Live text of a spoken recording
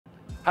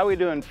How we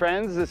doing,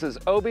 friends? This is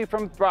Obi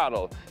from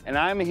Throdle, and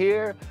I'm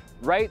here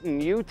right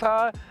in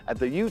Utah at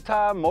the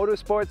Utah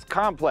Motorsports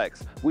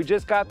Complex. We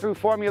just got through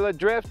Formula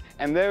Drift,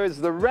 and there is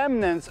the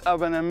remnants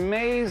of an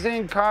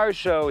amazing car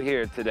show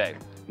here today.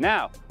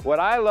 Now, what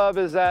I love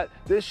is that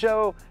this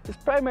show is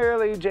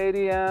primarily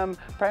JDM,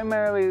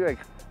 primarily like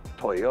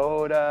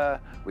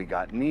Toyota, we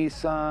got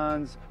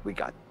Nissans, we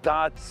got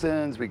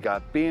Datsuns, we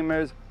got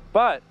Beamers,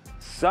 but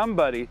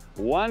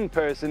one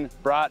person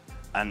brought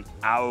an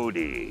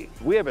Audi.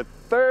 We have a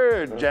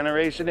third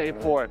generation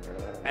A4,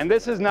 and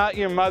this is not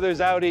your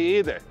mother's Audi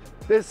either.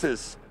 This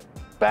is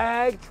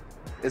bagged,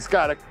 it's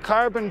got a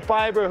carbon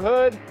fiber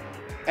hood,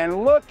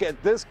 and look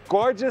at this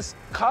gorgeous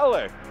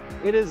color.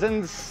 It is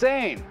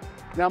insane.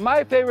 Now,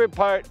 my favorite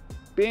part,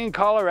 being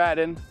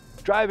Coloradan,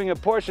 driving a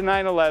Porsche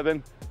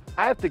 911,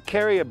 I have to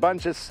carry a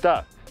bunch of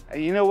stuff.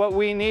 And you know what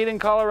we need in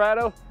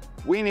Colorado?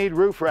 We need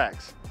roof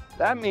racks.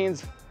 That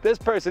means this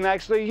person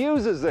actually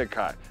uses their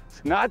car.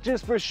 It's not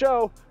just for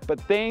show, but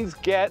things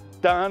get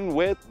done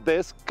with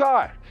this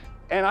car.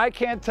 And I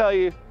can't tell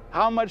you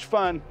how much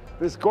fun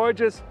this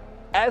gorgeous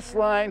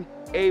S-Line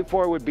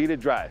A4 would be to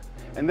drive.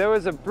 And there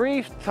was a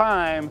brief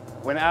time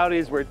when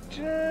Audis were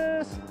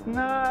just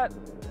not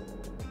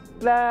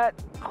that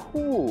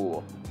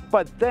cool.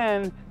 But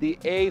then the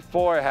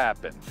A4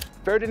 happened.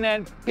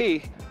 Ferdinand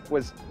P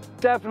was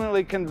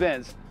definitely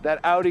convinced that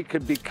Audi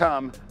could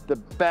become the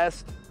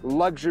best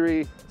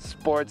luxury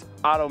sports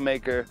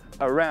automaker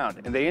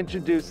around, and they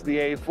introduced the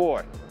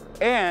A4.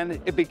 And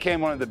it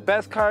became one of the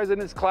best cars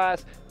in its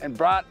class and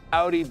brought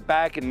Audi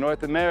back in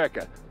North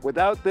America.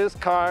 Without this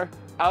car,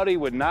 Audi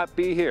would not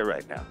be here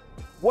right now.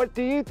 What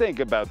do you think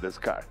about this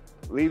car?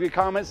 Leave your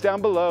comments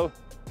down below.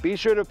 Be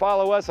sure to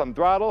follow us on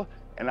Throdle,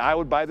 and I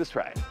would buy this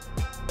ride.